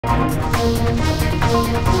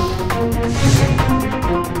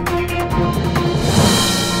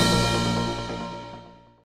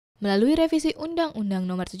Melalui revisi Undang-Undang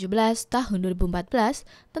Nomor 17 Tahun 2014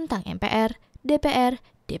 tentang MPR, DPR,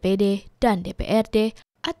 DPD, dan DPRD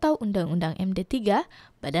atau Undang-Undang Md3,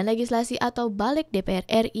 Badan Legislasi atau BALEG DPR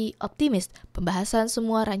RI optimis pembahasan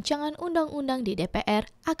semua rancangan undang-undang di DPR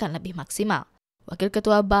akan lebih maksimal. Wakil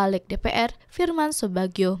Ketua BALEG DPR, FIRMAN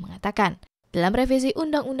SOEBAGYO mengatakan, dalam revisi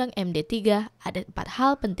Undang-Undang Md3 ada 4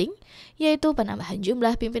 hal penting, yaitu penambahan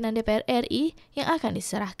jumlah pimpinan DPR RI yang akan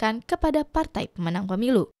diserahkan kepada partai pemenang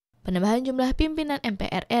pemilu, penambahan jumlah pimpinan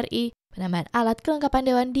MPR RI, penambahan alat kelengkapan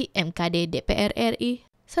dewan di MKD DPR RI,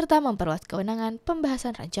 serta memperluas kewenangan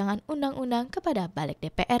pembahasan rancangan undang-undang kepada BALEG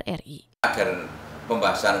DPR RI. Agar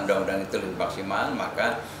pembahasan undang-undang itu lebih maksimal,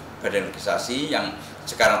 maka Badan Legislasi yang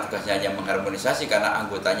sekarang tugasnya hanya mengharmonisasi karena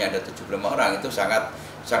anggotanya ada 75 orang itu sangat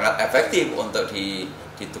efektif untuk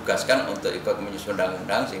ditugaskan untuk ikut menyusun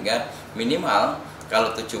undang-undang, sehingga minimal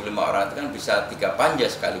kalau 75 orang itu kan bisa 3 panja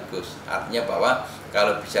sekaligus. Artinya bahwa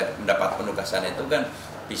kalau bisa mendapat penugasan itu kan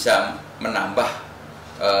bisa menambah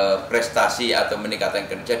prestasi atau meningkatkan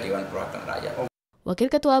kerja Dewan Perwakilan Rakyat.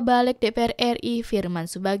 Wakil Ketua BALEG DPR RI FIRMAN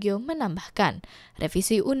SOEBAGYO menambahkan,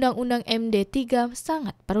 revisi Undang-Undang Md3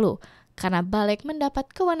 sangat perlu karena BALEG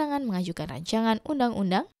mendapat kewenangan mengajukan rancangan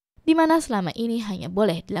undang-undang di mana selama ini hanya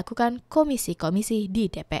boleh dilakukan komisi-komisi di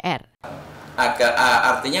DPR.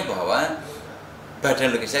 Artinya bahwa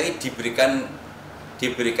Badan Legislasi diberikan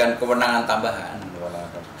kewenangan tambahan.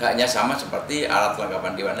 Haknya sama seperti alat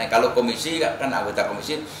kelengkapan dewan. Nah, kalau komisi kan anggota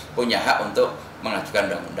komisi punya hak untuk mengajukan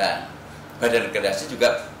undang-undang. Badan Legislasi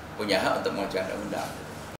juga punya hak untuk mengajukan undang-undang.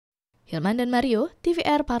 Hilman dan Mario,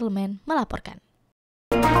 DPR Parlemen melaporkan.